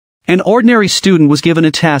An ordinary student was given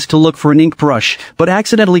a task to look for an ink brush, but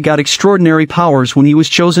accidentally got extraordinary powers when he was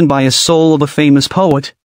chosen by a soul of a famous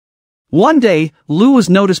poet. One day, Lu was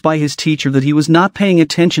noticed by his teacher that he was not paying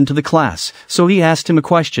attention to the class, so he asked him a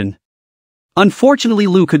question. Unfortunately,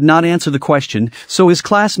 Lu could not answer the question, so his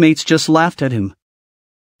classmates just laughed at him.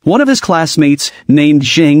 One of his classmates, named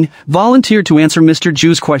Jing, volunteered to answer Mr.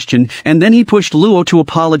 Ju's question, and then he pushed Luo to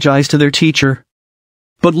apologize to their teacher.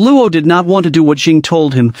 But Luo did not want to do what Jing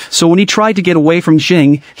told him, so when he tried to get away from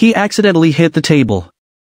Jing, he accidentally hit the table.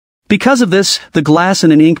 Because of this, the glass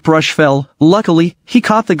and an ink brush fell. Luckily, he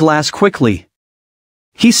caught the glass quickly.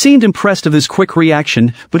 He seemed impressed of his quick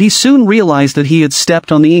reaction, but he soon realized that he had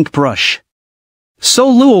stepped on the ink brush. So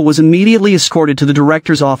Luo was immediately escorted to the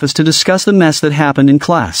director's office to discuss the mess that happened in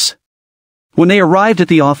class. When they arrived at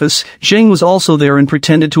the office, Jing was also there and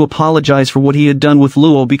pretended to apologize for what he had done with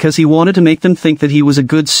Luo because he wanted to make them think that he was a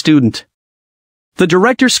good student. The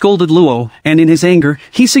director scolded Luo, and in his anger,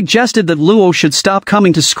 he suggested that Luo should stop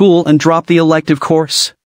coming to school and drop the elective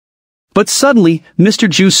course. But suddenly, Mr.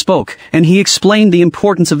 Ju spoke, and he explained the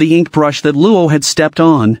importance of the ink brush that Luo had stepped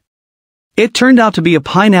on. It turned out to be a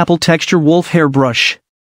pineapple texture wolf hair brush.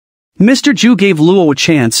 Mr. Ju gave Luo a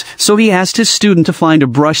chance, so he asked his student to find a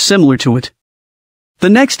brush similar to it. The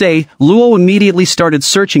next day, Luo immediately started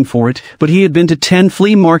searching for it, but he had been to 10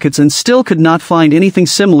 flea markets and still could not find anything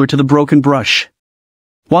similar to the broken brush.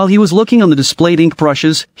 While he was looking on the displayed ink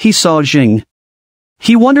brushes, he saw Jing.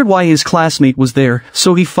 He wondered why his classmate was there,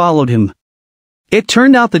 so he followed him. It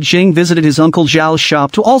turned out that Jing visited his Uncle Zhao's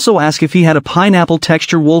shop to also ask if he had a pineapple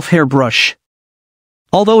texture wolf hair brush.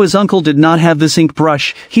 Although his uncle did not have this ink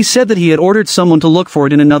brush, he said that he had ordered someone to look for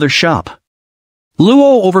it in another shop.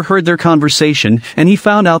 Luo overheard their conversation, and he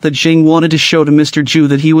found out that Jing wanted to show to Mr. Ju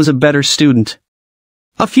that he was a better student.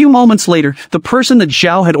 A few moments later, the person that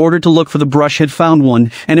Zhao had ordered to look for the brush had found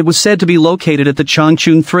one, and it was said to be located at the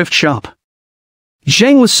Changchun thrift shop.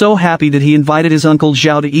 Zheng was so happy that he invited his uncle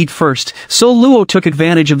Zhao to eat first, so Luo took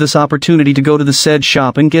advantage of this opportunity to go to the said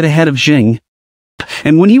shop and get ahead of Zheng.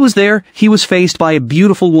 And when he was there, he was faced by a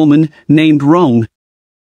beautiful woman, named Rong.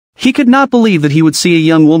 He could not believe that he would see a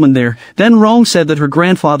young woman there. Then Rong said that her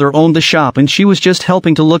grandfather owned the shop and she was just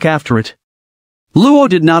helping to look after it. Luo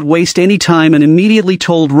did not waste any time and immediately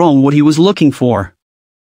told Rong what he was looking for.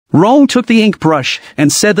 Rong took the ink brush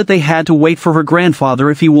and said that they had to wait for her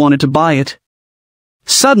grandfather if he wanted to buy it.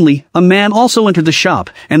 Suddenly, a man also entered the shop,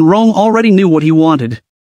 and Rong already knew what he wanted.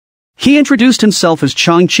 He introduced himself as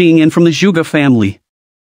Changqing and from the Zhuge family.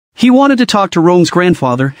 He wanted to talk to Rong's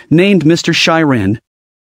grandfather, named Mr. Shiran.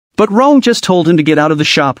 But Rong just told him to get out of the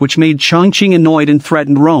shop, which made Changqing annoyed and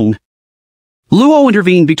threatened Rong. Luo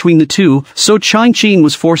intervened between the two, so Changqing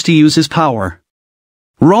was forced to use his power.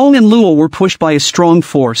 Rong and Luo were pushed by a strong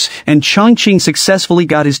force, and Changqing successfully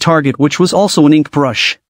got his target, which was also an ink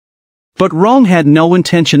brush. But Rong had no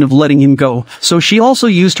intention of letting him go, so she also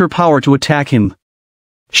used her power to attack him.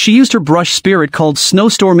 She used her brush spirit called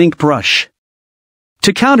Snowstorm Ink Brush.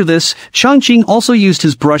 To counter this, Changqing also used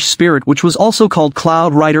his brush spirit, which was also called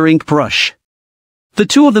Cloud Rider Ink Brush. The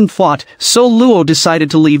two of them fought, so Luo decided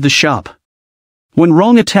to leave the shop. When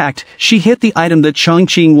Rong attacked, she hit the item that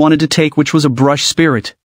Changqing wanted to take, which was a brush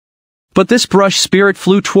spirit. But this brush spirit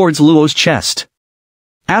flew towards Luo's chest.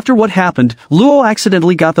 After what happened, Luo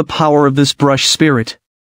accidentally got the power of this brush spirit.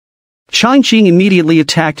 Changqing immediately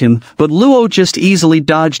attacked him, but Luo just easily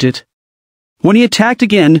dodged it. When he attacked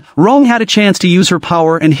again, Rong had a chance to use her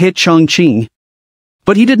power and hit Changqing.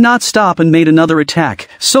 But he did not stop and made another attack,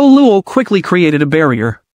 so Luo quickly created a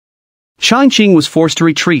barrier. Changqing was forced to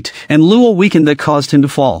retreat, and Luo weakened, that caused him to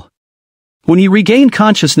fall. When he regained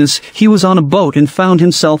consciousness, he was on a boat and found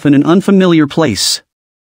himself in an unfamiliar place.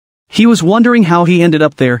 He was wondering how he ended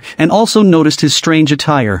up there, and also noticed his strange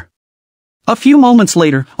attire. A few moments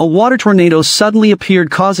later, a water tornado suddenly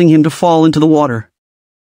appeared, causing him to fall into the water.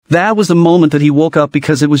 That was the moment that he woke up,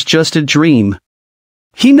 because it was just a dream.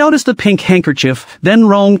 He noticed the pink handkerchief, then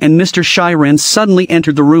Rong and Mr. Shiren suddenly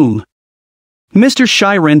entered the room. Mr.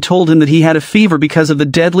 Shiren told him that he had a fever because of the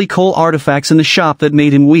deadly coal artifacts in the shop that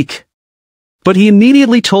made him weak. But he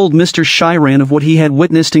immediately told Mr. Shiren of what he had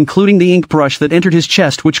witnessed, including the ink brush that entered his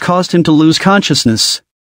chest, which caused him to lose consciousness.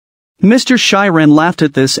 Mr. Shiren laughed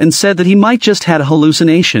at this and said that he might just had a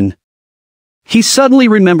hallucination. He suddenly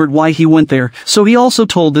remembered why he went there, so he also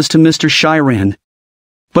told this to Mr. Shiren.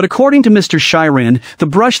 But according to Mr. Shiren, the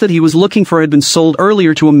brush that he was looking for had been sold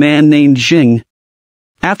earlier to a man named Jing.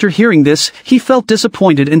 After hearing this, he felt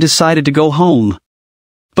disappointed and decided to go home.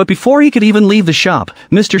 But before he could even leave the shop,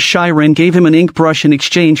 Mr. Shiren gave him an ink brush in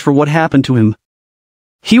exchange for what happened to him.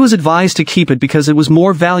 He was advised to keep it because it was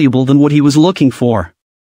more valuable than what he was looking for.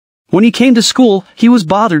 When he came to school, he was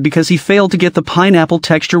bothered because he failed to get the pineapple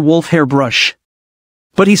texture wolf hair brush.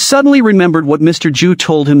 But he suddenly remembered what Mr. Ju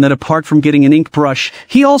told him, that apart from getting an ink brush,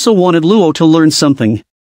 he also wanted Luo to learn something.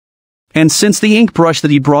 And since the ink brush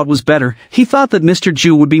that he brought was better, he thought that Mr.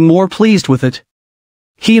 Ju would be more pleased with it.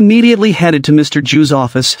 He immediately headed to Mr. Ju's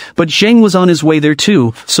office, but Zheng was on his way there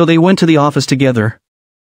too, so they went to the office together.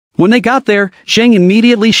 When they got there, Zheng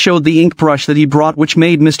immediately showed the ink brush that he brought, which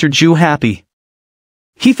made Mr. Ju happy.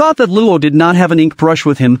 He thought that Luo did not have an ink brush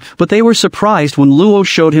with him, but they were surprised when Luo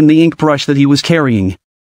showed him the ink brush that he was carrying.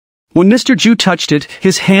 When Mr. Ju touched it,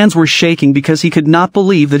 his hands were shaking because he could not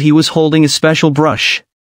believe that he was holding a special brush.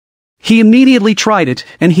 He immediately tried it,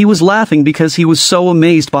 and he was laughing because he was so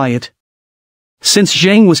amazed by it. Since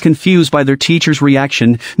Zheng was confused by their teacher's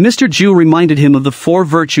reaction, Mr. Ju reminded him of the 4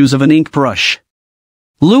 virtues of an ink brush.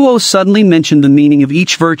 Luo suddenly mentioned the meaning of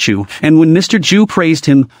each virtue, and when Mr. Ju praised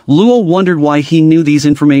him, Luo wondered why he knew these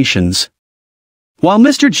informations. While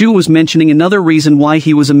Mr. Ju was mentioning another reason why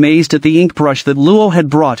he was amazed at the ink brush that Luo had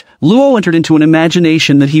brought, Luo entered into an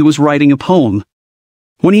imagination that he was writing a poem.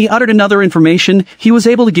 When he uttered another information, he was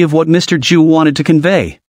able to give what Mr. Ju wanted to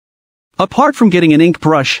convey. Apart from getting an ink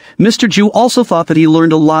brush, Mr. Ju also thought that he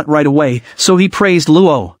learned a lot right away, so he praised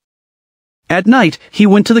Luo. At night, he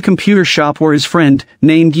went to the computer shop where his friend,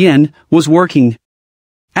 named Yen, was working.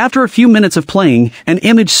 After a few minutes of playing, an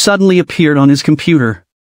image suddenly appeared on his computer.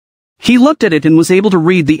 He looked at it and was able to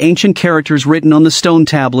read the ancient characters written on the stone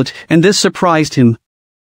tablet, and this surprised him.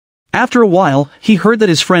 After a while, he heard that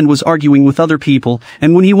his friend was arguing with other people,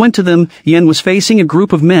 and when he went to them, Yen was facing a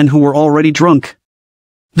group of men who were already drunk.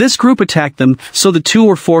 This group attacked them, so the two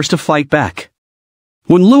were forced to fight back.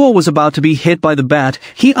 When Luo was about to be hit by the bat,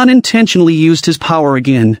 he unintentionally used his power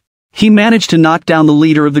again. He managed to knock down the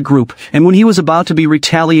leader of the group, and when he was about to be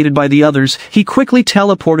retaliated by the others, he quickly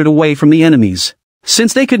teleported away from the enemies.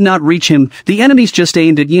 Since they could not reach him, the enemies just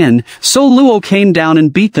aimed at Yen, so Luo came down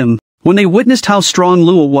and beat them. When they witnessed how strong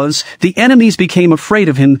Luo was, the enemies became afraid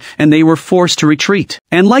of him, and they were forced to retreat.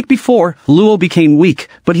 And like before, Luo became weak,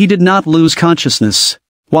 but he did not lose consciousness.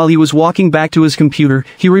 While he was walking back to his computer,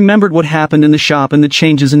 he remembered what happened in the shop and the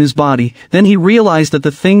changes in his body. Then he realized that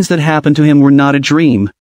the things that happened to him were not a dream.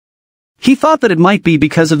 He thought that it might be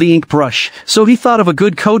because of the ink brush, so he thought of a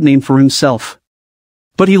good codename for himself.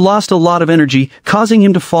 But he lost a lot of energy, causing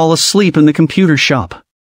him to fall asleep in the computer shop.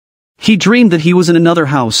 He dreamed that he was in another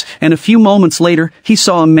house, and a few moments later, he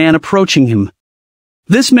saw a man approaching him.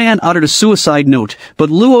 This man uttered a suicide note, but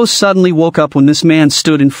Luo suddenly woke up when this man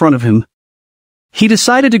stood in front of him. He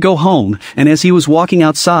decided to go home, and as he was walking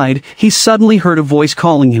outside, he suddenly heard a voice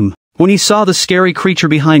calling him. When he saw the scary creature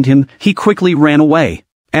behind him, he quickly ran away.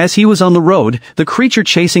 As he was on the road, the creature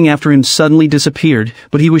chasing after him suddenly disappeared,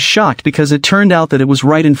 but he was shocked because it turned out that it was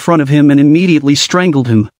right in front of him and immediately strangled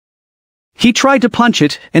him. He tried to punch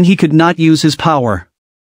it, and he could not use his power.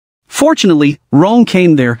 Fortunately, Rong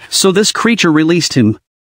came there, so this creature released him.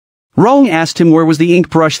 Rong asked him where was the ink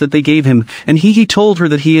brush that they gave him, and he told her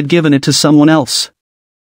that he had given it to someone else.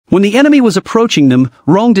 When the enemy was approaching them,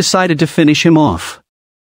 Rong decided to finish him off.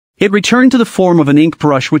 It returned to the form of an ink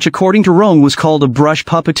brush, which according to Rong was called a brush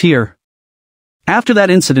puppeteer. After that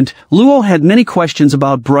incident, Luo had many questions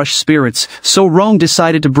about brush spirits, so Rong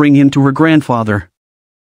decided to bring him to her grandfather.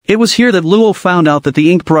 It was here that Luo found out that the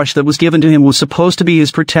ink brush that was given to him was supposed to be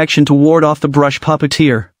his protection to ward off the brush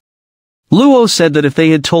puppeteer. Luo said that if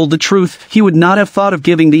they had told the truth, he would not have thought of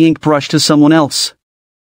giving the ink brush to someone else.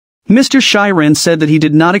 Mr. Shiren said that he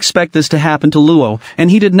did not expect this to happen to Luo, and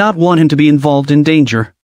he did not want him to be involved in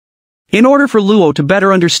danger. In order for Luo to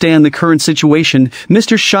better understand the current situation,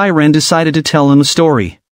 Mr. Shiren decided to tell him a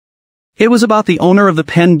story. It was about the owner of the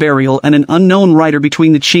pen burial and an unknown writer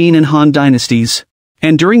between the Qin and Han dynasties.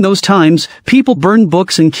 And during those times, people burned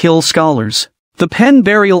books and killed scholars. The pen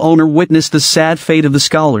burial owner witnessed the sad fate of the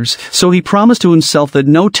scholars, so he promised to himself that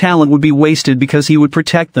no talent would be wasted because he would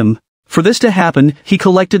protect them. For this to happen, he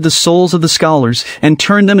collected the souls of the scholars and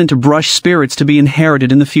turned them into brush spirits to be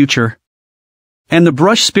inherited in the future. And the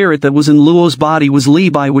brush spirit that was in Luo's body was Li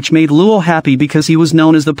Bai, which made Luo happy because he was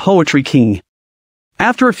known as the Poetry King.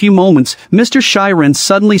 After a few moments, Mr. Shiren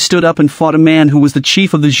suddenly stood up and fought a man who was the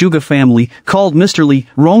chief of the Zhuge family, called Mr. Li.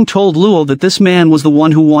 Rong told Luo that this man was the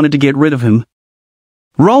one who wanted to get rid of him.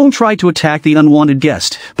 Rong tried to attack the unwanted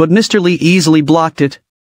guest, but Mr. Li easily blocked it.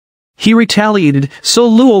 He retaliated, so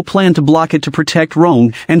Luo planned to block it to protect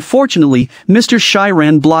Rong, and fortunately, Mr.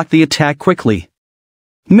 Shiren blocked the attack quickly.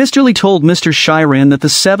 Mr. Li told Mr. Shiren that the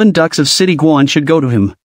 7 ducks of City Guan should go to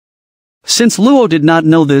him. Since Luo did not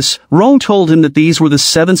know this, Rong told him that these were the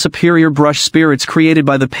 7 superior brush spirits created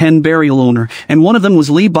by the pen burial owner, and one of them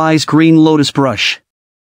was Li Bai's green lotus brush.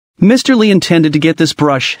 Mr. Lee intended to get this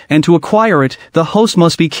brush, and to acquire it, the host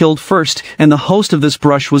must be killed first, and the host of this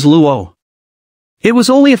brush was Luo. It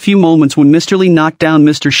was only a few moments when Mr. Lee knocked down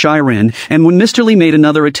Mr. Shiren, and when Mr. Lee made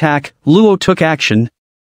another attack, Luo took action.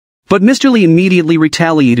 But Mr. Lee immediately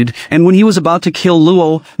retaliated, and when he was about to kill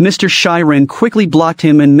Luo, Mr. Shiren quickly blocked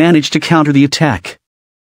him and managed to counter the attack.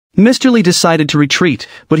 Mr. Lee decided to retreat,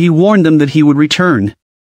 but he warned them that he would return.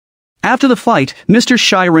 After the fight, Mr.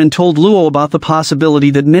 Shiren told Luo about the possibility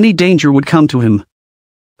that many danger would come to him.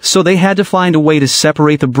 So they had to find a way to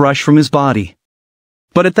separate the brush from his body.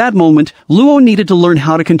 But at that moment, Luo needed to learn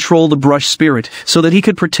how to control the brush spirit so that he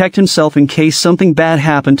could protect himself in case something bad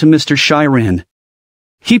happened to Mr. Shiren.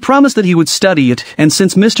 He promised that he would study it, and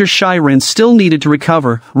since Mr. Shiren still needed to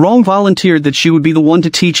recover, Rong volunteered that she would be the one to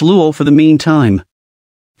teach Luo for the meantime.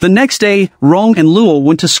 The next day, Rong and Luo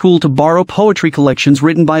went to school to borrow poetry collections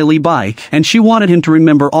written by Li Bai, and she wanted him to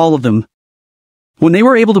remember all of them. When they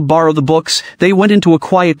were able to borrow the books, they went into a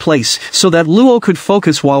quiet place so that Luo could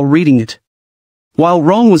focus while reading it. While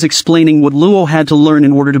Rong was explaining what Luo had to learn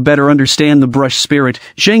in order to better understand the brush spirit,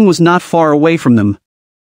 Zheng was not far away from them.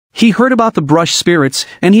 He heard about the brush spirits,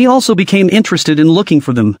 and he also became interested in looking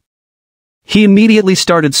for them. He immediately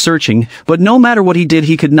started searching, but no matter what he did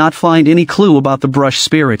he could not find any clue about the brush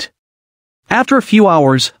spirit. After a few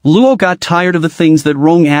hours, Luo got tired of the things that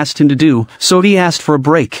Rong asked him to do, so he asked for a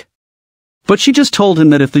break. But she just told him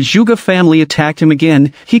that if the Zhuge family attacked him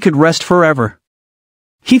again, he could rest forever.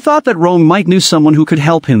 He thought that Rong might knew someone who could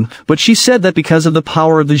help him, but she said that because of the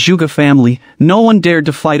power of the Zhuge family, no one dared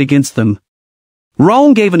to fight against them.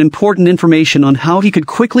 Rong gave an important information on how he could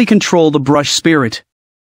quickly control the brush spirit.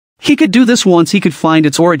 He could do this once he could find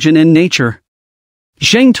its origin and nature.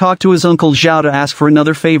 Zheng talked to his uncle Zhao to ask for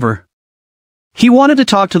another favor. He wanted to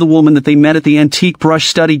talk to the woman that they met at the antique brush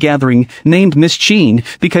study gathering, named Miss Shin,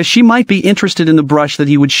 because she might be interested in the brush that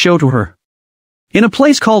he would show to her. In a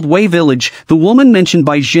place called Wei Village, the woman mentioned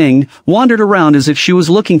by Zheng wandered around as if she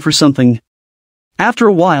was looking for something. After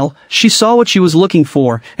a while, she saw what she was looking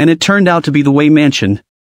for, and it turned out to be the Wei Mansion.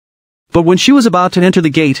 But when she was about to enter the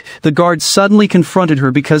gate, the guard suddenly confronted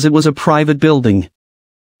her because it was a private building.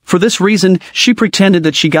 For this reason, she pretended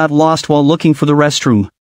that she got lost while looking for the restroom.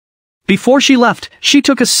 Before she left, she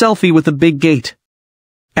took a selfie with the big gate.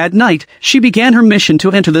 At night, she began her mission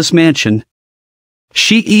to enter this mansion.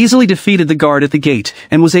 She easily defeated the guard at the gate,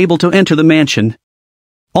 and was able to enter the mansion.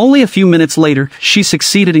 Only a few minutes later, she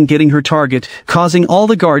succeeded in getting her target, causing all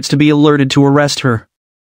the guards to be alerted to arrest her.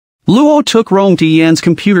 Luo took Rong to Yan's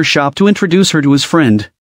computer shop to introduce her to his friend.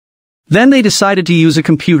 Then they decided to use a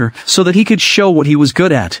computer so that he could show what he was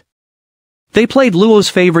good at. They played Luo's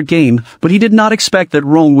favorite game, but he did not expect that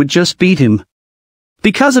Rong would just beat him.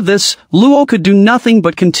 Because of this, Luo could do nothing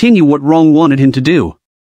but continue what Rong wanted him to do.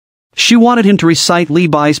 She wanted him to recite Li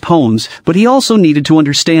Bai's poems, but he also needed to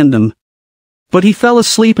understand them. But he fell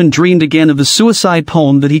asleep and dreamed again of the suicide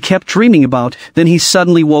poem that he kept dreaming about, then he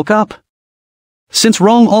suddenly woke up. Since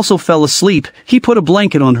Rong also fell asleep, he put a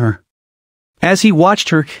blanket on her. As he watched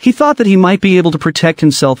her, he thought that he might be able to protect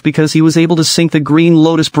himself because he was able to sync the green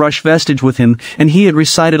lotus brush vestige with him, and he had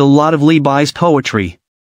recited a lot of Li Bai's poetry.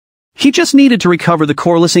 He just needed to recover the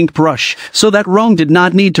coreless ink brush, so that Rong did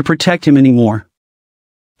not need to protect him anymore.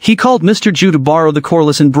 He called Mr. Zhu to borrow the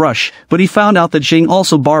coreless ink brush, but he found out that Jing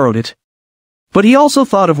also borrowed it. But he also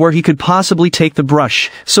thought of where he could possibly take the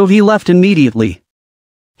brush, so he left immediately.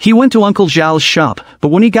 He went to Uncle Zhao's shop, but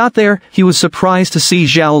when he got there, he was surprised to see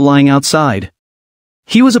Zhao lying outside.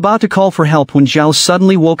 He was about to call for help when Zhao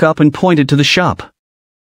suddenly woke up and pointed to the shop.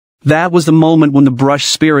 That was the moment when the brush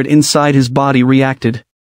spirit inside his body reacted.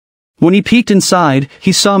 When he peeked inside,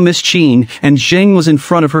 he saw Miss Shin, and Zheng was in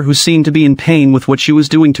front of her who seemed to be in pain with what she was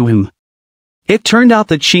doing to him. It turned out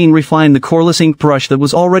that Shin refined the coreless ink brush that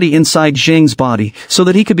was already inside Zheng's body, so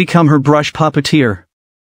that he could become her brush puppeteer.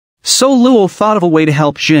 So Luo thought of a way to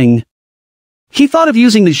help Zheng. He thought of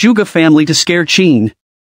using the Zhuge family to scare Shin.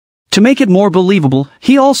 To make it more believable,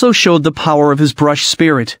 he also showed the power of his brush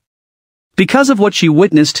spirit. Because of what she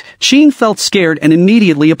witnessed, Shin felt scared and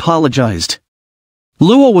immediately apologized.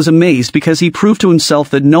 Luo was amazed because he proved to himself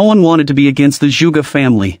that no one wanted to be against the Zhuge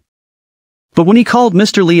family. But when he called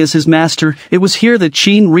Mr. Li as his master, it was here that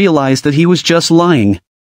Shin realized that he was just lying.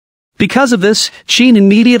 Because of this, Shin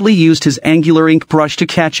immediately used his angular ink brush to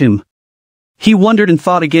catch him. He wondered and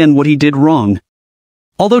thought again what he did wrong.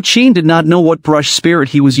 Although Shin did not know what brush spirit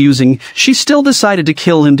he was using, she still decided to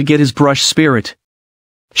kill him to get his brush spirit.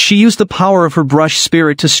 She used the power of her brush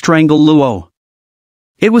spirit to strangle Luo.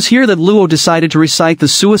 It was here that Luo decided to recite the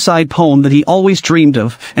suicide poem that he always dreamed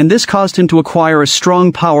of, and this caused him to acquire a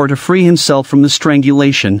strong power to free himself from the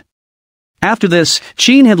strangulation. After this,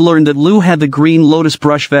 Shin had learned that Lu had the green lotus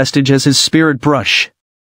brush vestige as his spirit brush.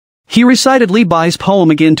 He recited Li Bai's poem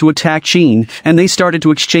again to attack Shin, and they started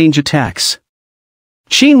to exchange attacks.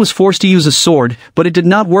 Shin was forced to use a sword, but it did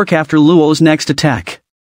not work after Luo's next attack.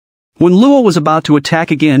 When Luo was about to attack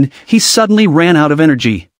again, he suddenly ran out of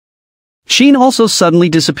energy. Shin also suddenly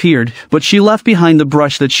disappeared, but she left behind the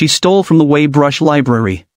brush that she stole from the Wei brush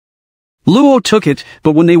library. Luo took it,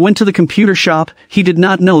 but when they went to the computer shop, he did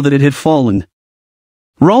not know that it had fallen.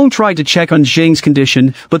 Rong tried to check on Zhang's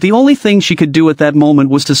condition, but the only thing she could do at that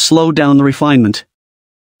moment was to slow down the refinement.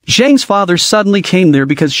 Zhang's father suddenly came there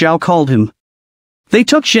because Zhao called him. They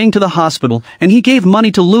took Zhang to the hospital, and he gave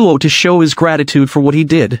money to Luo to show his gratitude for what he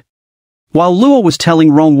did. While Luo was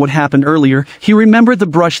telling Rong what happened earlier, he remembered the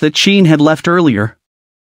brush that Shin had left earlier.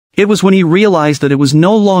 It was when he realized that it was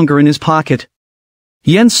no longer in his pocket.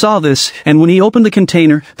 Yan saw this, and when he opened the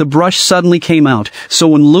container, the brush suddenly came out, so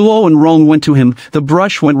when Luo and Rong went to him, the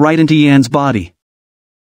brush went right into Yan's body.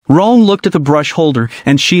 Rong looked at the brush holder,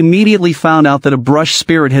 and she immediately found out that a brush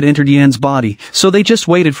spirit had entered Yan's body, so they just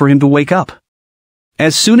waited for him to wake up.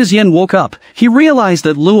 As soon as Yan woke up, he realized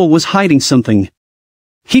that Luo was hiding something.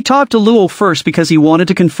 He talked to Luo first because he wanted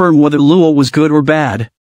to confirm whether Luo was good or bad.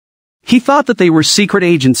 He thought that they were secret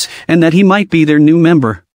agents, and that he might be their new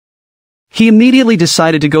member. He immediately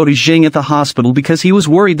decided to go to Zhang at the hospital because he was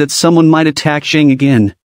worried that someone might attack Zhang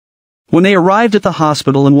again. When they arrived at the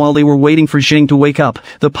hospital and while they were waiting for Zhang to wake up,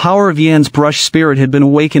 the power of Yan's brush spirit had been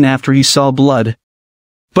awakened after he saw blood.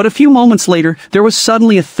 But a few moments later, there was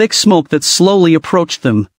suddenly a thick smoke that slowly approached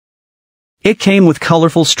them. It came with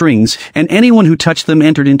colorful strings, and anyone who touched them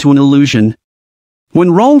entered into an illusion.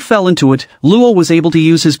 When Rong fell into it, Luo was able to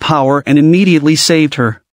use his power and immediately saved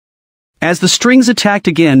her. As the strings attacked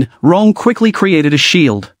again, Rong quickly created a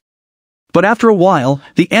shield. But after a while,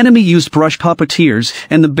 the enemy used brush puppeteers,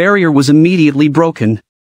 and the barrier was immediately broken.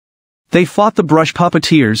 They fought the brush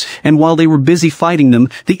puppeteers, and while they were busy fighting them,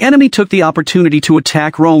 the enemy took the opportunity to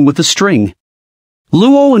attack Rong with the string.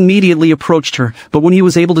 Luo immediately approached her, but when he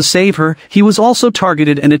was able to save her, he was also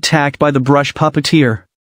targeted and attacked by the brush puppeteer.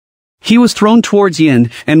 He was thrown towards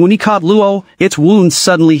Yin, and when he caught Luo, its wounds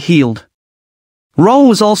suddenly healed. Rong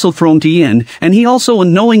was also thrown to Yin, and he also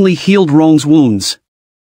unknowingly healed Rong's wounds.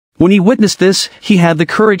 When he witnessed this, he had the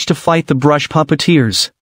courage to fight the brush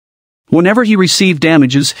puppeteers. Whenever he received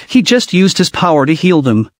damages, he just used his power to heal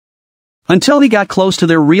them. Until he got close to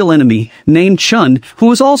their real enemy, named Chun, who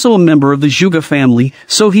was also a member of the Zhuge family,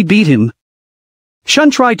 so he beat him.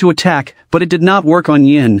 Chun tried to attack, but it did not work on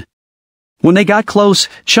Yin. When they got close,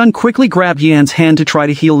 Chun quickly grabbed Yan's hand to try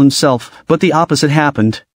to heal himself, but the opposite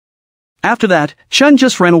happened. After that, Chun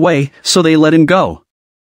just ran away, so they let him go.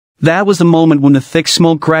 That was the moment when the thick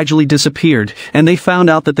smoke gradually disappeared, and they found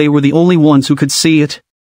out that they were the only ones who could see it.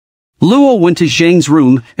 Luo went to Zhang's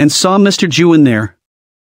room, and saw Mr. Zhu in there.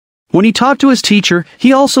 When he talked to his teacher,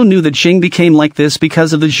 he also knew that Zhang became like this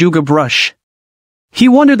because of the Zhuge brush. He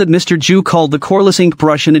wondered that Mr. Zhu called the coreless ink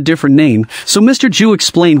brush in a different name, so Mr. Zhu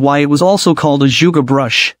explained why it was also called a Zhuge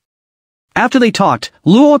brush. After they talked,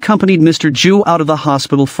 Luo accompanied Mr. Zhu out of the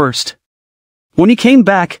hospital first. When he came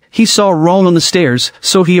back, he saw Rong on the stairs,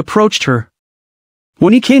 so he approached her.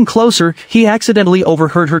 When he came closer, he accidentally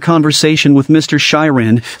overheard her conversation with Mr.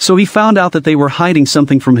 Shiran, so he found out that they were hiding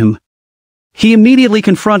something from him. He immediately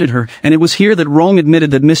confronted her, and it was here that Rong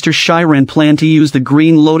admitted that Mr. Shiran planned to use the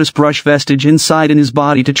green lotus brush vestige inside in his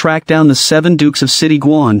body to track down the 7 dukes of City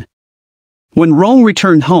Guan. When Rong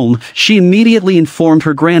returned home, she immediately informed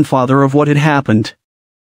her grandfather of what had happened.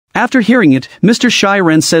 After hearing it, Mr.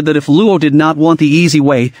 Shiran said that if Luo did not want the easy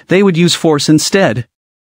way, they would use force instead.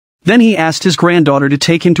 Then he asked his granddaughter to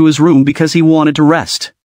take him to his room because he wanted to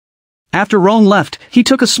rest. After Rong left, he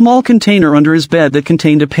took a small container under his bed that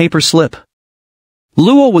contained a paper slip.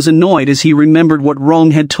 Luo was annoyed as he remembered what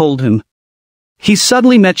Rong had told him. He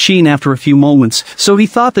suddenly met Shin after a few moments, so he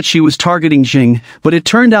thought that she was targeting Jing, but it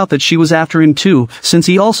turned out that she was after him too, since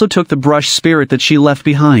he also took the brush spirit that she left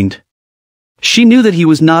behind. She knew that he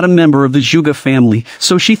was not a member of the Zhuge family,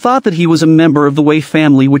 so she thought that he was a member of the Wei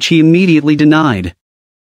family, which he immediately denied.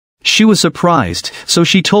 She was surprised, so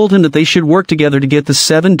she told him that they should work together to get the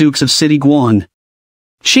 7 dukes of City Guan.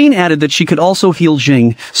 Shin added that she could also heal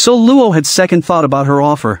Jing, so Luo had second thought about her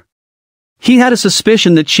offer. He had a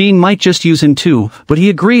suspicion that Shin might just use him too, but he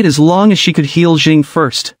agreed as long as she could heal Jing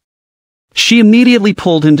first. She immediately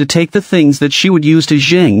pulled him to take the things that she would use to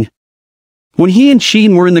Jing. When he and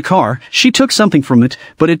Shin were in the car, she took something from it,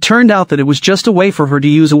 but it turned out that it was just a way for her to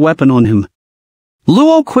use a weapon on him.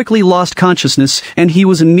 Luo quickly lost consciousness, and he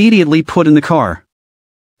was immediately put in the car.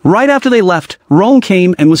 Right after they left, Rong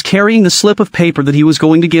came and was carrying the slip of paper that he was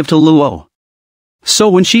going to give to Luo. So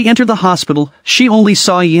when she entered the hospital, she only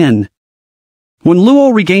saw Yin. When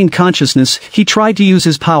Luo regained consciousness, he tried to use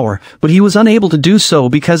his power, but he was unable to do so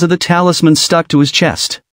because of the talisman stuck to his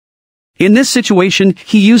chest. In this situation,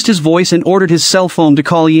 he used his voice and ordered his cell phone to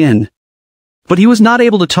call Yin. But he was not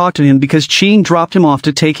able to talk to him because Qin dropped him off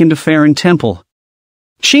to take him to Farron Temple.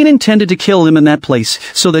 Qin intended to kill him in that place,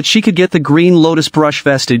 so that she could get the green lotus brush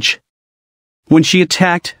vestige. When she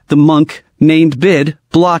attacked, the monk, named Bid,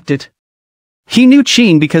 blocked it. He knew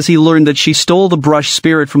Qin because he learned that she stole the brush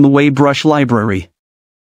spirit from the Wei Brush Library.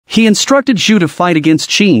 He instructed Zhu to fight against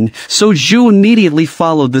Qin, so Zhu immediately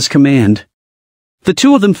followed this command. The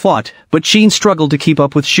two of them fought, but Qin struggled to keep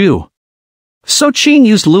up with Zhu. So Qin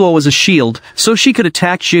used Luo as a shield, so she could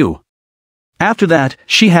attack Zhu. After that,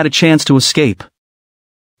 she had a chance to escape.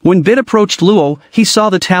 When Bid approached Luo, he saw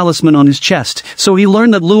the talisman on his chest, so he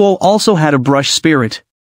learned that Luo also had a brush spirit.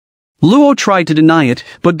 Luo tried to deny it,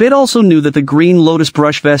 but Bid also knew that the green lotus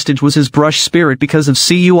brush vestige was his brush spirit because of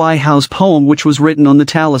Cui Hao's poem which was written on the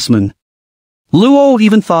talisman. Luo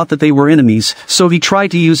even thought that they were enemies, so he tried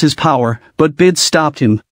to use his power, but Bid stopped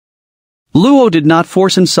him. Luo did not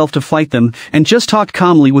force himself to fight them, and just talked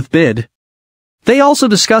calmly with Bid. They also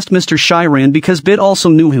discussed Mr. Shiran because Bid also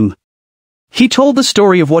knew him. He told the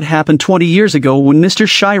story of what happened 20 years ago when Mr.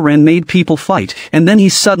 Shiran made people fight, and then he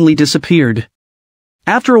suddenly disappeared.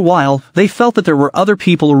 After a while, they felt that there were other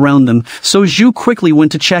people around them, so Zhu quickly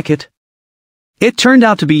went to check it. It turned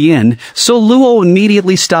out to be Yin, so Luo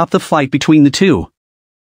immediately stopped the fight between the two.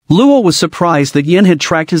 Luo was surprised that Yin had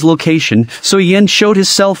tracked his location, so Yin showed his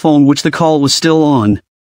cell phone which the call was still on.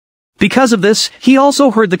 Because of this, he also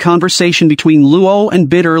heard the conversation between Luo and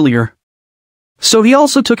Bid earlier. So he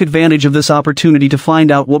also took advantage of this opportunity to find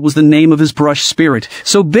out what was the name of his brush spirit,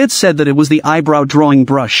 so Bid said that it was the eyebrow drawing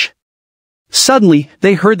brush. Suddenly,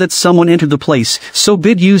 they heard that someone entered the place, so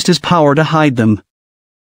Bid used his power to hide them.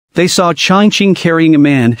 They saw Changqing carrying a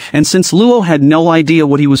man, and since Luo had no idea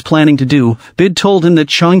what he was planning to do, Bid told him that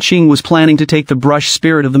Changqing was planning to take the brush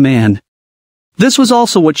spirit of the man. This was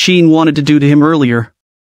also what Qin wanted to do to him earlier.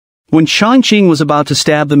 When Changqing was about to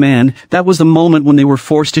stab the man, that was the moment when they were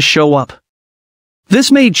forced to show up.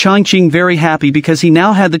 This made Changqing very happy because he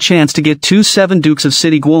now had the chance to get 2 7 dukes of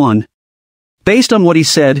City Guan. Based on what he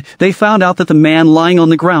said, they found out that the man lying on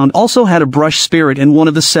the ground also had a brush spirit and one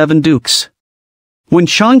of the 7 dukes. When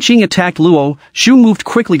Changqing attacked Luo, Zhu moved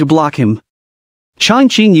quickly to block him.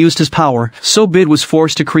 Changqing used his power, so Bid was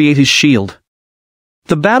forced to create his shield.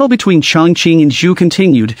 The battle between Changqing and Zhu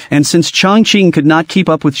continued, and since Changqing could not keep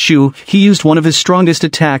up with Zhu, he used one of his strongest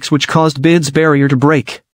attacks which caused Bid's barrier to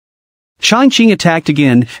break. Changqing attacked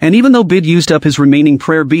again, and even though Bid used up his remaining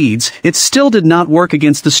prayer beads, it still did not work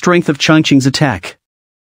against the strength of Changqing's attack.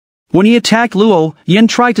 When he attacked Luo, Yin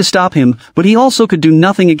tried to stop him, but he also could do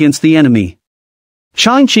nothing against the enemy.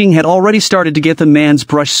 Changqing had already started to get the man's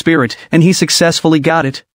brush spirit, and he successfully got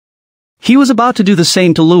it. He was about to do the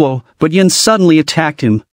same to Luo, but Yin suddenly attacked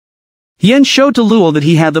him. Yin showed to Luo that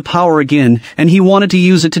he had the power again, and he wanted to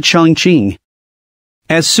use it to Changqing.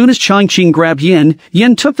 As soon as Changqing grabbed Yin,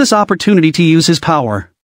 Yin took this opportunity to use his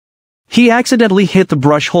power. He accidentally hit the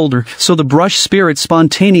brush holder, so the brush spirit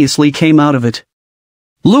spontaneously came out of it.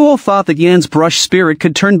 Luo thought that Yin's brush spirit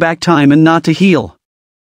could turn back time and not to heal.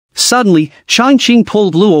 Suddenly, Changqing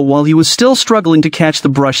pulled Luo while he was still struggling to catch the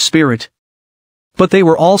brush spirit. But they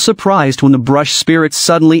were all surprised when the brush spirit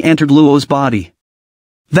suddenly entered Luo's body.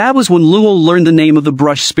 That was when Luo learned the name of the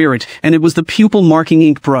brush spirit, and it was the pupil marking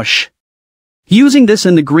ink brush. Using this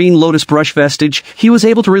and the green lotus brush vestige, he was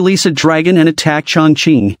able to release a dragon and attack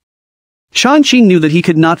Changqing. Changqing knew that he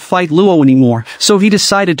could not fight Luo anymore, so he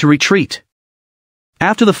decided to retreat.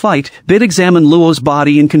 After the fight, Bid examined Luo's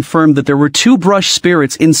body and confirmed that there were 2 brush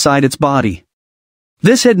spirits inside its body.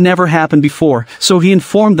 This had never happened before, so he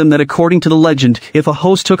informed them that according to the legend, if a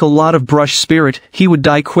host took a lot of brush spirit, he would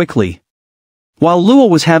die quickly. While Luo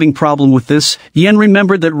was having problem with this, Yen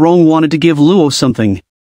remembered that Rong wanted to give Luo something.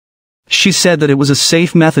 She said that it was a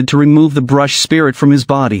safe method to remove the brush spirit from his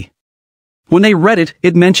body. When they read it,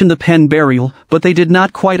 it mentioned the pen burial, but they did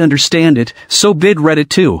not quite understand it, so Bid read it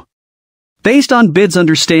too. Based on Bid's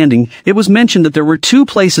understanding, it was mentioned that there were 2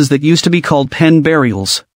 places that used to be called pen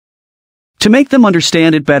burials. To make them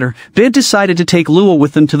understand it better, Bid decided to take Luo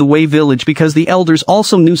with them to the Wei village because the elders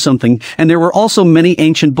also knew something, and there were also many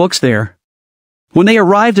ancient books there. When they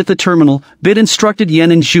arrived at the terminal, Bid instructed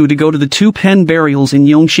Yen and Zhu to go to the 2 pen burials in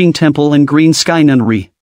Yongxing Temple and Green Sky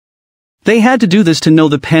Nunnery. They had to do this to know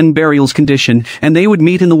the pen burial's condition, and they would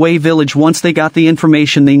meet in the Wei village once they got the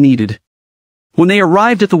information they needed. When they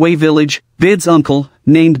arrived at the Wei village, Bid's uncle,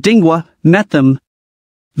 named Donghua, met them.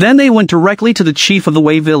 Then they went directly to the chief of the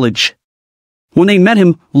Wei village. When they met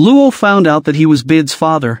him, Luo found out that he was Bid's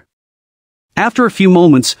father. After a few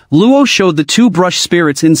moments, Luo showed the two brush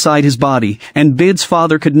spirits inside his body, and Bid's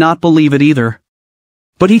father could not believe it either.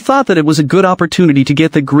 But he thought that it was a good opportunity to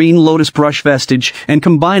get the green lotus brush vestige and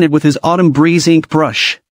combine it with his autumn breeze ink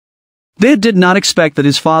brush. Bid did not expect that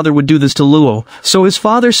his father would do this to Luo, so his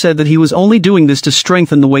father said that he was only doing this to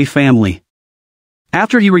strengthen the Wei family.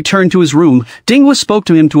 After he returned to his room, Donghua spoke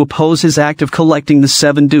to him to oppose his act of collecting the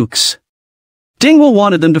 7 dukes. Donghua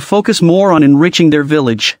wanted them to focus more on enriching their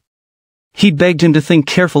village. He begged him to think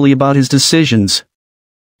carefully about his decisions.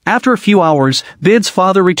 After a few hours, Bid's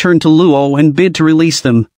father returned to Luo and Bid to release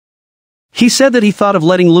them. He said that he thought of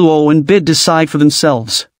letting Luo and Bid decide for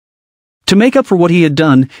themselves. To make up for what he had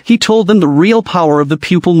done, he told them the real power of the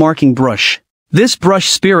pupil marking brush. This brush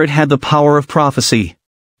spirit had the power of prophecy.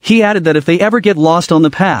 He added that if they ever get lost on the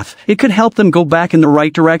path, it could help them go back in the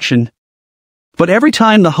right direction. But every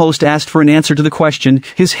time the host asked for an answer to the question,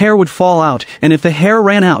 his hair would fall out, and if the hair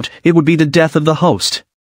ran out, it would be the death of the host.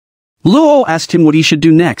 Luo asked him what he should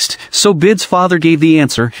do next, so Bid's father gave the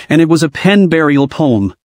answer, and it was a pen burial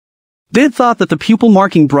poem. Bid thought that the pupil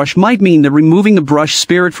marking brush might mean that removing the brush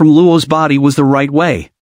spirit from Luo's body was the right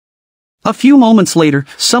way. A few moments later,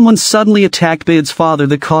 someone suddenly attacked Bid's father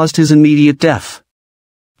that caused his immediate death.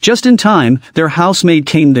 Just in time, their housemaid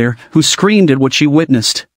came there, who screamed at what she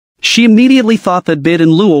witnessed. She immediately thought that Bid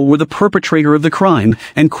and Luo were the perpetrator of the crime,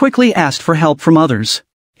 and quickly asked for help from others.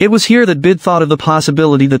 It was here that Bid thought of the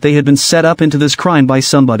possibility that they had been set up into this crime by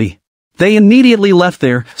somebody. They immediately left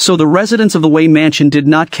there, so the residents of the Wei mansion did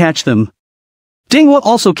not catch them. Donghua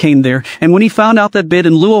also came there, and when he found out that Bid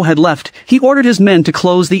and Luo had left, he ordered his men to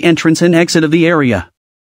close the entrance and exit of the area.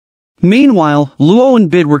 Meanwhile, Luo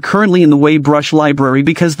and Bid were currently in the Wei brush library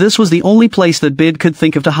because this was the only place that Bid could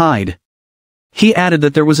think of to hide. He added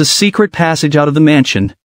that there was a secret passage out of the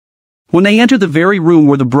mansion. When they entered the very room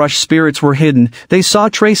where the brush spirits were hidden, they saw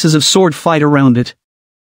traces of sword fight around it.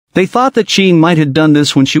 They thought that Shin might have done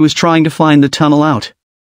this when she was trying to find the tunnel out.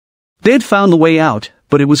 Bid found the way out,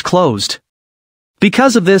 but it was closed.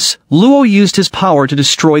 Because of this, Luo used his power to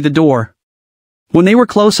destroy the door. When they were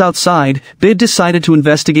close outside, Bid decided to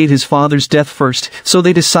investigate his father's death first, so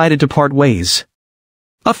they decided to part ways.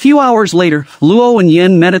 A few hours later, Luo and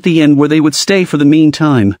Yen met at the inn where they would stay for the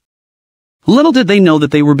meantime. Little did they know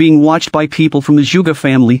that they were being watched by people from the Zhuge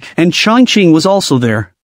family, and Changqing was also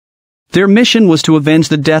there. Their mission was to avenge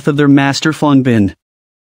the death of their master Fangbin.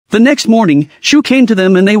 The next morning, Shu came to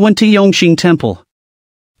them and they went to Yongxing Temple.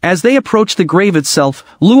 As they approached the grave itself,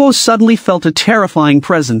 Luo suddenly felt a terrifying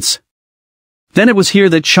presence. Then it was here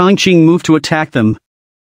that Changqing moved to attack them.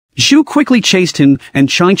 Zhu quickly chased him, and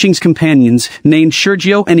Changqing's companions, named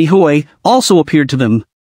Shurjiu and Ihui, also appeared to them.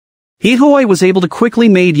 Ihui was able to quickly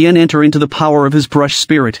make Yen enter into the power of his brush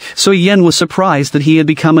spirit, so Yen was surprised that he had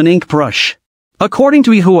become an ink brush. According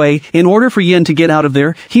to Ihui, in order for Yen to get out of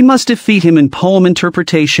there, he must defeat him in poem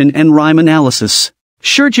interpretation and rhyme analysis.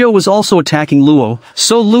 Shurjiu was also attacking Luo,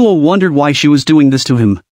 so Luo wondered why she was doing this to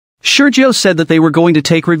him. Shurjiu said that they were going to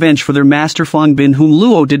take revenge for their master Fangbin, whom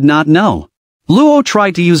Luo did not know. Luo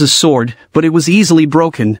tried to use a sword, but it was easily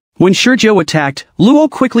broken. When Shurjiu attacked, Luo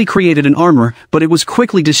quickly created an armor, but it was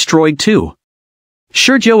quickly destroyed too.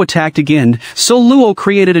 Shurjiu attacked again, so Luo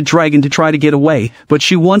created a dragon to try to get away, but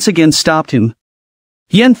she once again stopped him.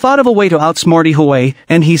 Yen thought of a way to outsmart Ihui,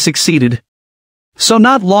 and he succeeded. So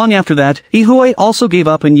not long after that, Ihui also gave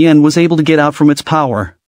up and Yen was able to get out from its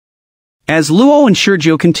power. As Luo and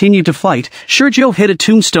Shurjiu continued to fight, Shurjiu hit a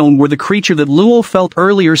tombstone where the creature that Luo felt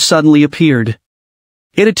earlier suddenly appeared.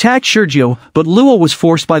 It attacked Shurjiu, but Luo was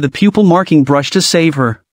forced by the pupil marking brush to save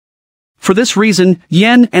her. For this reason,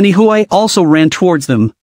 Yen and Ihui also ran towards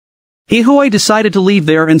them. Ihui decided to leave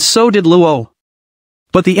there and so did Luo.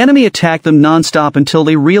 But the enemy attacked them non-stop until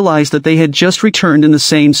they realized that they had just returned in the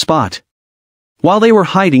same spot. While they were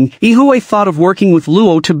hiding, Ihui thought of working with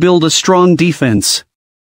Luo to build a strong defense.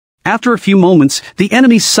 After a few moments, the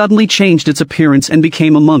enemy suddenly changed its appearance and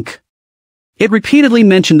became a monk. It repeatedly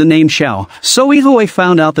mentioned the name Xiao, so Ihui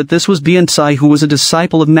found out that this was Biancai, who was a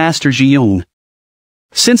disciple of Master Zhiyong.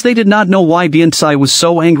 Since they did not know why Biancai was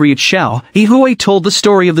so angry at Xiao, Ihui told the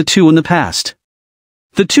story of the two in the past.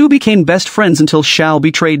 The two became best friends until Xiao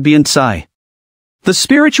betrayed Biancai. The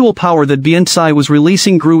spiritual power that Biancai was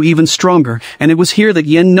releasing grew even stronger, and it was here that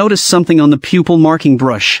Yen noticed something on the pupil marking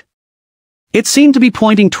brush. It seemed to be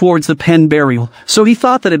pointing towards the pen burial, so he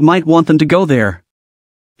thought that it might want them to go there.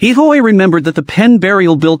 Ihui remembered that the pen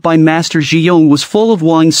burial built by Master Zhiyong was full of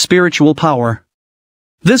Wang's spiritual power.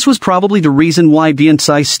 This was probably the reason why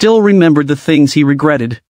Biancai still remembered the things he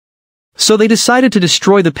regretted. So they decided to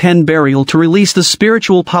destroy the pen burial to release the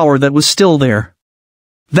spiritual power that was still there.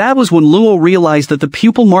 That was when Luo realized that the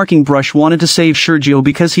pupil marking brush wanted to save Sergio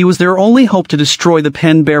because he was their only hope to destroy the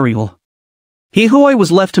pen burial. Ihui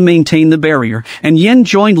was left to maintain the barrier, and Yen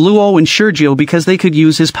joined Luo and Sergio because they could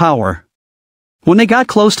use his power. When they got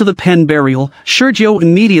close to the pen burial, Sergio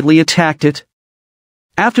immediately attacked it.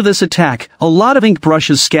 After this attack, a lot of ink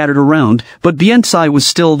brushes scattered around, but Biensai was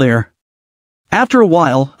still there. After a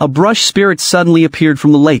while, a brush spirit suddenly appeared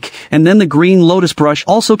from the lake, and then the green lotus brush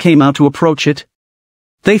also came out to approach it.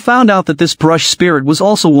 They found out that this brush spirit was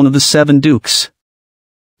also one of the 7 dukes.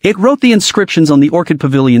 It wrote the inscriptions on the orchid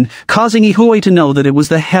pavilion, causing Ihui to know that it was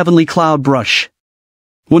the heavenly cloud brush.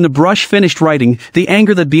 When the brush finished writing, the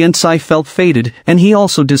anger that Biensai felt faded, and he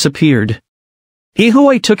also disappeared.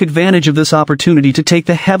 Ihui took advantage of this opportunity to take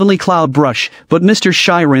the heavenly cloud brush, but Mr.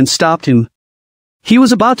 Shiren stopped him. He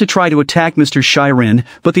was about to try to attack Mr. Shiren,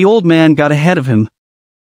 but the old man got ahead of him.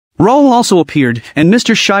 Raoul also appeared, and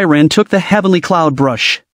Mr. Shiren took the heavenly cloud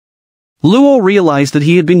brush. Luo realized that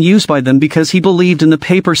he had been used by them because he believed in the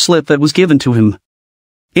paper slip that was given to him.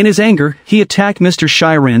 In his anger, he attacked Mr.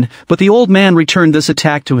 Shiren, but the old man returned this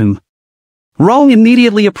attack to him. Raoul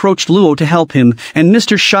immediately approached Luo to help him, and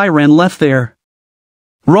Mr. Shiren left there.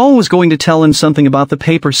 Raoul was going to tell him something about the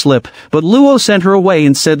paper slip, but Luo sent her away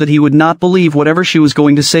and said that he would not believe whatever she was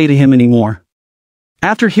going to say to him anymore.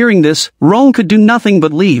 After hearing this, Raoul could do nothing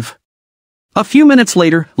but leave. A few minutes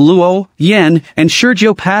later, Luo, Yen, and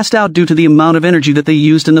Sergio passed out due to the amount of energy that they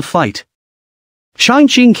used in the fight.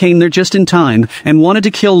 Changqing came there just in time, and wanted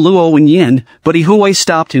to kill Luo and Yen, but Ihui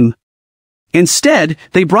stopped him. Instead,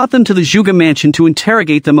 they brought them to the Zhuge mansion to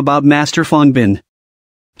interrogate them about Master Fangbin.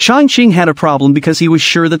 Changqing had a problem because he was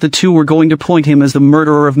sure that the two were going to point him as the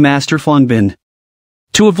murderer of Master Fangbin.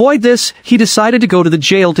 To avoid this, he decided to go to the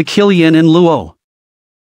jail to kill Yen and Luo.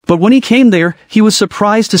 But when he came there, he was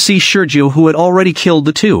surprised to see Sergio, who had already killed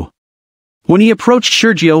the two. When he approached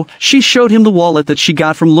Sergio, she showed him the wallet that she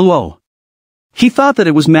got from Luo. He thought that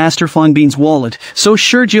it was Master Fangbin's wallet, so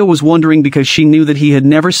Sergio was wondering because she knew that he had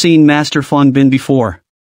never seen Master Fangbin before.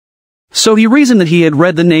 So he reasoned that he had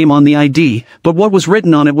read the name on the ID, but what was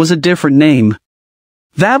written on it was a different name.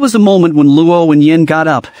 That was the moment when Luo and Yen got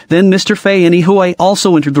up, then Mr. Fei and Ihui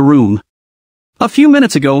also entered the room. A few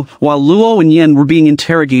minutes ago, while Luo and Yen were being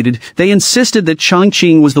interrogated, they insisted that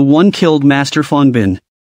Changqing was the one killed Master Fangbin.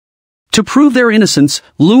 To prove their innocence,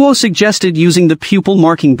 Luo suggested using the pupil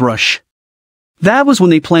marking brush. That was when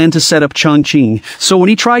they planned to set up Changqing, so when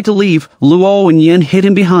he tried to leave, Luo and Yen hit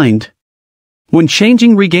him behind. When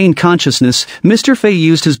Changqing regained consciousness, Mr. Fei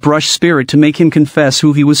used his brush spirit to make him confess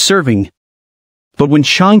who he was serving. But when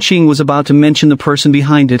Changqing was about to mention the person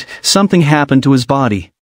behind it, something happened to his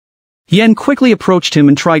body. Yen quickly approached him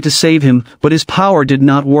and tried to save him, but his power did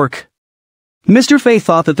not work. Mr. Fei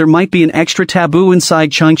thought that there might be an extra taboo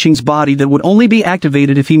inside Changqing's body that would only be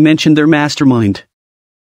activated if he mentioned their mastermind.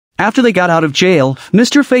 After they got out of jail,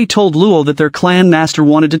 Mr. Fei told Luo that their clan master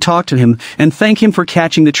wanted to talk to him and thank him for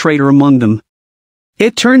catching the traitor among them.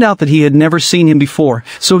 It turned out that he had never seen him before,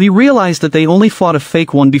 so he realized that they only fought a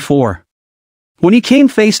fake one before. When he came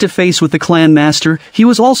face to face with the clan master, he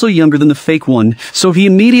was also younger than the fake one, so he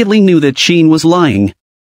immediately knew that Shin was lying.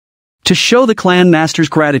 To show the clan master's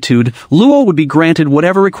gratitude, Luo would be granted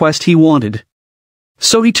whatever request he wanted.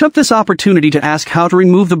 So he took this opportunity to ask how to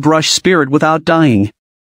remove the brush spirit without dying.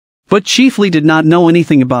 But Chief Li did not know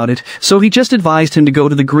anything about it, so he just advised him to go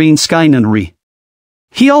to the Green Sky Nunnery.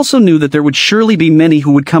 He also knew that there would surely be many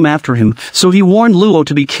who would come after him, so he warned Luo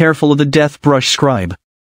to be careful of the Death Brush Scribe.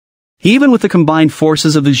 Even with the combined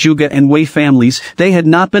forces of the Zhuge and Wei families, they had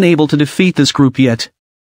not been able to defeat this group yet.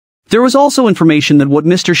 There was also information that what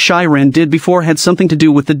Mr. Shiren did before had something to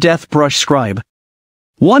do with the Death Brush Scribe.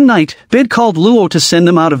 One night, Bid called Luo to send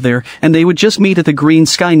them out of there, and they would just meet at the Green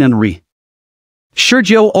Sky Nunnery.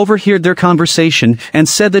 Sergio overheard their conversation and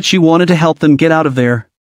said that she wanted to help them get out of there.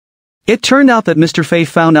 It turned out that Mr. Fei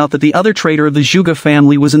found out that the other traitor of the Zhuge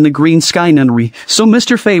family was in the Green Sky Nunnery, so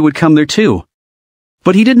Mr. Fei would come there too.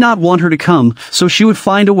 But he did not want her to come, so she would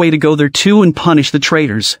find a way to go there too and punish the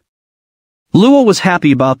traitors. Luo was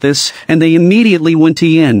happy about this, and they immediately went to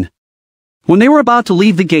Yen. When they were about to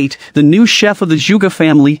leave the gate, the new chef of the Zhuge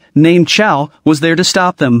family, named Chao, was there to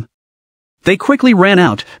stop them. They quickly ran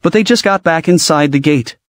out, but they just got back inside the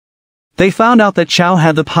gate. They found out that Chao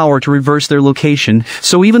had the power to reverse their location,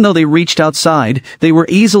 so even though they reached outside, they were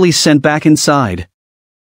easily sent back inside.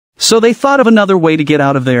 So they thought of another way to get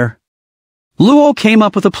out of there. Luo came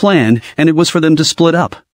up with a plan, and it was for them to split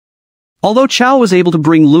up. Although Chao was able to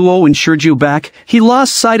bring Luo and Sergio back, he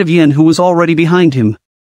lost sight of Yen, who was already behind him.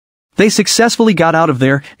 They successfully got out of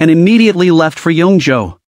there and immediately left for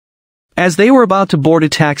Yongzhou. As they were about to board a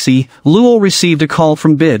taxi, Luo received a call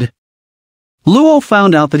from Bid. Luo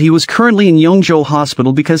found out that he was currently in Yongzhou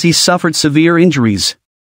Hospital because he suffered severe injuries.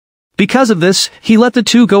 Because of this, he let the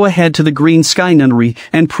two go ahead to the Green Sky Nunnery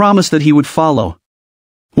and promised that he would follow.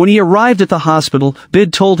 When he arrived at the hospital,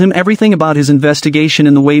 Bid told him everything about his investigation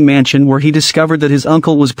in the Wei Mansion, where he discovered that his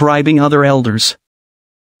uncle was bribing other elders.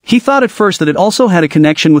 He thought at first that it also had a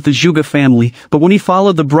connection with the Zhuge family, but when he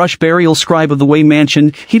followed the brush burial scribe of the Wei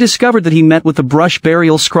Mansion, he discovered that he met with the brush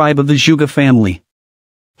burial scribe of the Zhuge family.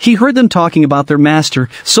 He heard them talking about their master,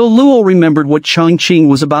 so Luo remembered what Chongqing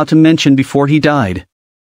was about to mention before he died.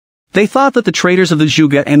 They thought that the traitors of the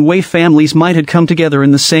Zhuge and Wei families might have come together in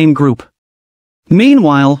the same group.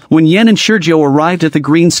 Meanwhile, when Yan and Shizhou arrived at the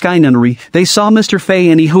Green Sky Nunnery, they saw Mr. Fei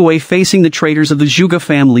and Yihui facing the traitors of the Zhuge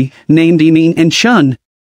family, named Yimin and Chun.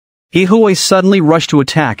 Yihui suddenly rushed to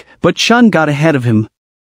attack, but Chun got ahead of him.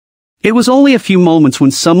 It was only a few moments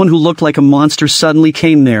when someone who looked like a monster suddenly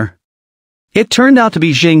came there. It turned out to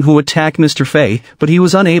be Zheng who attacked Mr. Fei, but he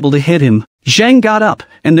was unable to hit him. Zheng got up,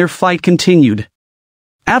 and their fight continued.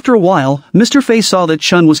 After a while, Mr. Fei saw that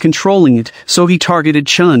Chun was controlling it, so he targeted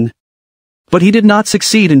Chun. But he did not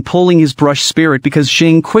succeed in pulling his brush spirit because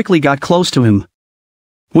Zheng quickly got close to him.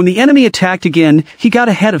 When the enemy attacked again, he got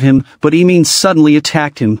ahead of him, but Yimin suddenly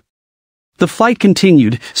attacked him. The fight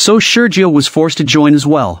continued, so Shizhou was forced to join as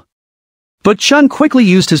well. But Chun quickly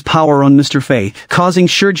used his power on Mr. Fei, causing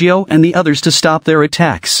Shizhou and the others to stop their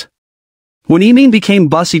attacks. When Yimin became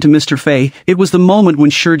bossy to Mr. Fei, it was the moment when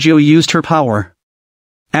Shizhou used her power.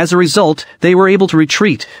 As a result, they were able to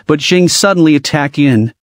retreat, but Zheng suddenly attacked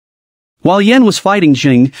Yin. While Yan was fighting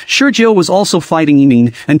Zheng, Shizhou was also fighting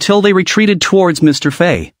Yimin until they retreated towards Mr.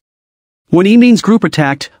 Fei. When Yimin's group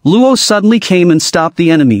attacked, Luo suddenly came and stopped the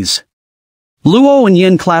enemies. Luo and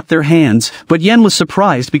Yan clapped their hands, but Yan was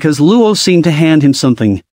surprised because Luo seemed to hand him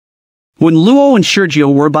something. When Luo and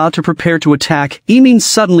Shizhou were about to prepare to attack, Yimin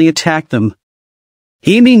suddenly attacked them.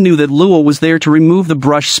 Yimin knew that Luo was there to remove the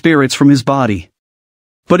brush spirits from his body.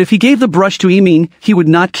 But if he gave the brush to Yimin, he would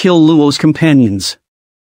not kill Luo's companions.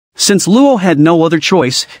 Since Luo had no other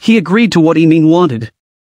choice, he agreed to what Yimin wanted.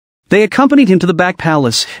 They accompanied him to the back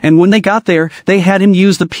palace, and when they got there, they had him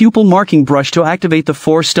use the pupil marking brush to activate the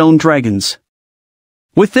 4 stone dragons.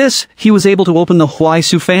 With this, he was able to open the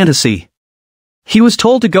Huaisu fantasy. He was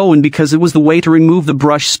told to go in because it was the way to remove the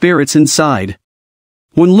brush spirits inside.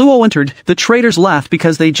 When Luo entered, the traitors laughed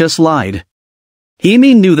because they just lied.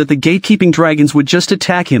 Yimin knew that the gatekeeping dragons would just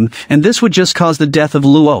attack him, and this would just cause the death of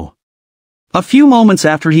Luo. A few moments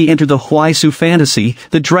after he entered the Huaisu fantasy,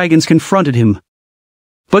 the dragons confronted him.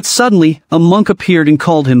 But suddenly, a monk appeared and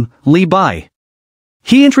called him Li Bai.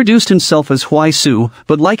 He introduced himself as Huaisu,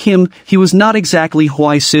 but like him, he was not exactly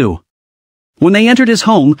Huaisu. When they entered his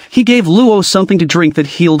home, he gave Luo something to drink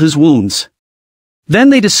that healed his wounds. Then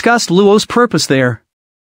they discussed Luo's purpose there.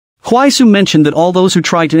 Huaisu mentioned that all those who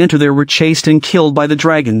tried to enter there were chased and killed by the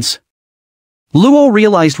dragons. Luo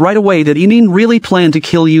realized right away that Yimin really planned to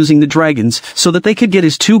kill using the dragons, so that they could get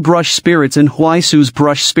his 2 brush spirits and Huaisu's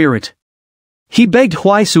brush spirit. He begged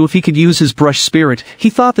Huaisu if he could use his brush spirit. He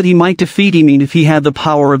thought that he might defeat Yimin if he had the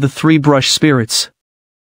power of the 3 brush spirits.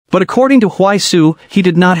 But according to Huaisu, he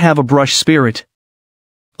did not have a brush spirit.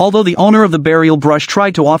 Although the owner of the burial brush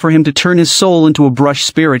tried to offer him to turn his soul into a brush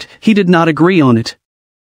spirit, he did not agree on it.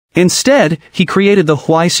 Instead, he created the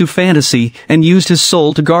Huaisu fantasy and used his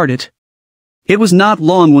soul to guard it. It was not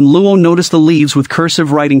long when Luo noticed the leaves with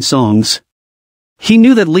cursive writing songs. He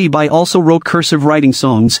knew that Li Bai also wrote cursive writing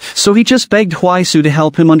songs, so he just begged Huaisu to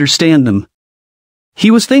help him understand them.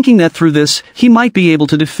 He was thinking that through this, he might be able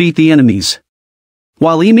to defeat the enemies.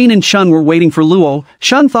 While Yimin and Chun were waiting for Luo,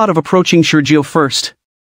 Chun thought of approaching Shizhou first.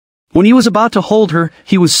 When he was about to hold her,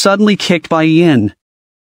 he was suddenly kicked by Yin.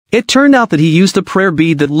 It turned out that he used the prayer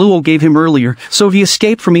bead that Luo gave him earlier, so he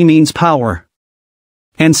escaped from Yimin's power.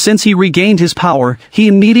 And since he regained his power, he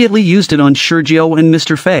immediately used it on Shizhou and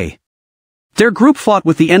Mr. Fei. Their group fought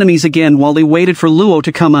with the enemies again while they waited for Luo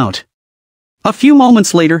to come out. A few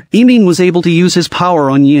moments later, Yimin was able to use his power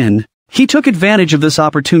on Yin. He took advantage of this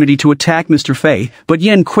opportunity to attack Mr. Fei, but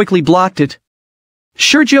Yin quickly blocked it.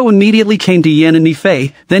 Shizhou immediately came to Yin and Mi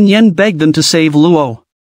Fei, then Yin begged them to save Luo.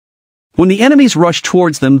 When the enemies rushed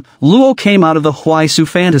towards them, Luo came out of the Huaisu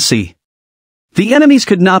fantasy. The enemies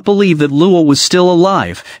could not believe that Luo was still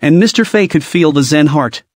alive, and Mr. Fei could feel the Zen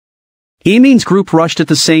heart. Yimin's group rushed at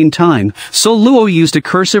the same time, so Luo used a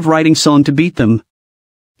cursive writing song to beat them.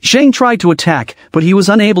 Zheng tried to attack, but he was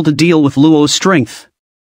unable to deal with Luo's strength.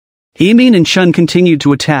 Yimin and Chun continued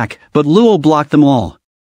to attack, but Luo blocked them all.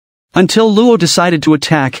 until Luo decided to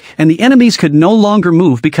attack, and the enemies could no longer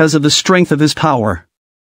move because of the strength of his power.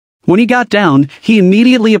 When he got down, he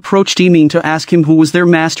immediately approached Yimin to ask him who was their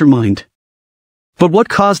mastermind. But what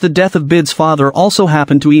caused the death of Bid's father also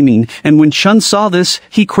happened to Yimin, and when Shun saw this,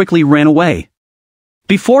 he quickly ran away.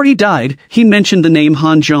 Before he died, he mentioned the name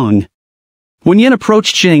Han Zhong. When Yin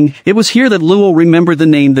approached Jing, it was here that Luo remembered the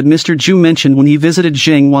name that Mr. Zhu mentioned when he visited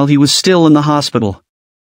Jing while he was still in the hospital.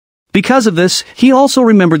 Because of this, he also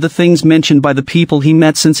remembered the things mentioned by the people he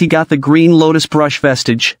met since he got the green lotus brush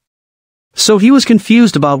vestige. So he was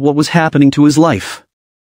confused about what was happening to his life.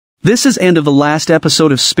 This is end of the last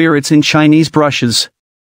episode of Spirits in Chinese Brushes.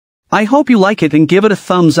 I hope you like it and give it a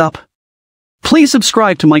thumbs up. Please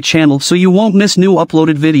subscribe to my channel so you won't miss new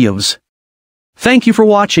uploaded videos. Thank you for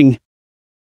watching.